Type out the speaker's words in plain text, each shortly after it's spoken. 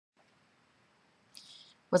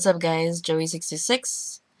What's up, guys?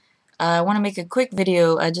 Joey66. I want to make a quick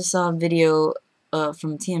video. I just saw a video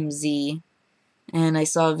from TMZ, and I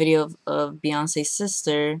saw a video of Beyonce's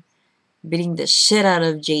sister beating the shit out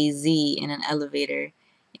of Jay-Z in an elevator.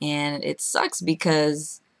 And it sucks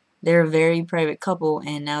because they're a very private couple,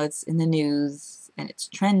 and now it's in the news, and it's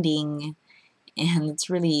trending, and it's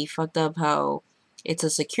really fucked up how it's a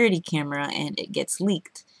security camera and it gets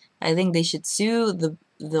leaked. I think they should sue the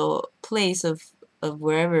place of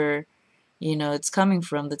wherever it's coming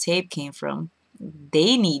from, the tape came from.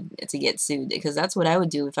 They need to get sued because that's what I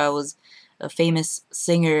would do if I was a famous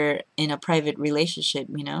singer in a private relationship.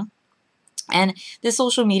 And this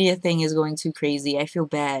social media thing is going too crazy. I feel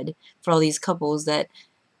bad for all these couples that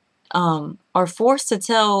are forced to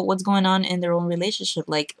tell what's going on in their own relationship.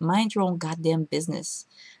 Like, mind your own goddamn business.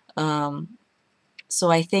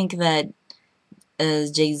 So I think that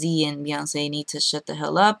Jay-Z and Beyonce need to shut the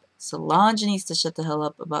hell up. Solange needs to shut the hell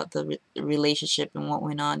up about the relationship and what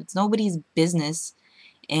went on. It's nobody's business,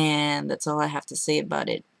 and that's all I have to say about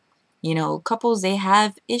it. Couples, they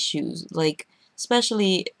have issues. Like,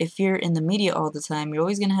 especially if you're in the media all the time, you're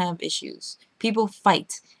always going to have issues. People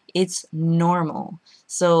fight. It's normal.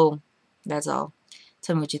 So, that's all.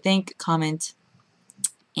 Tell me what you think. Comment.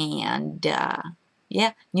 And,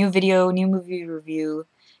 yeah, new video, new movie review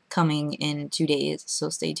coming in 2 days, so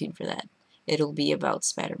stay tuned for that. It'll be about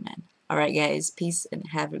Spider-Man. Alright, guys, peace and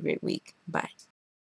have a great week. Bye.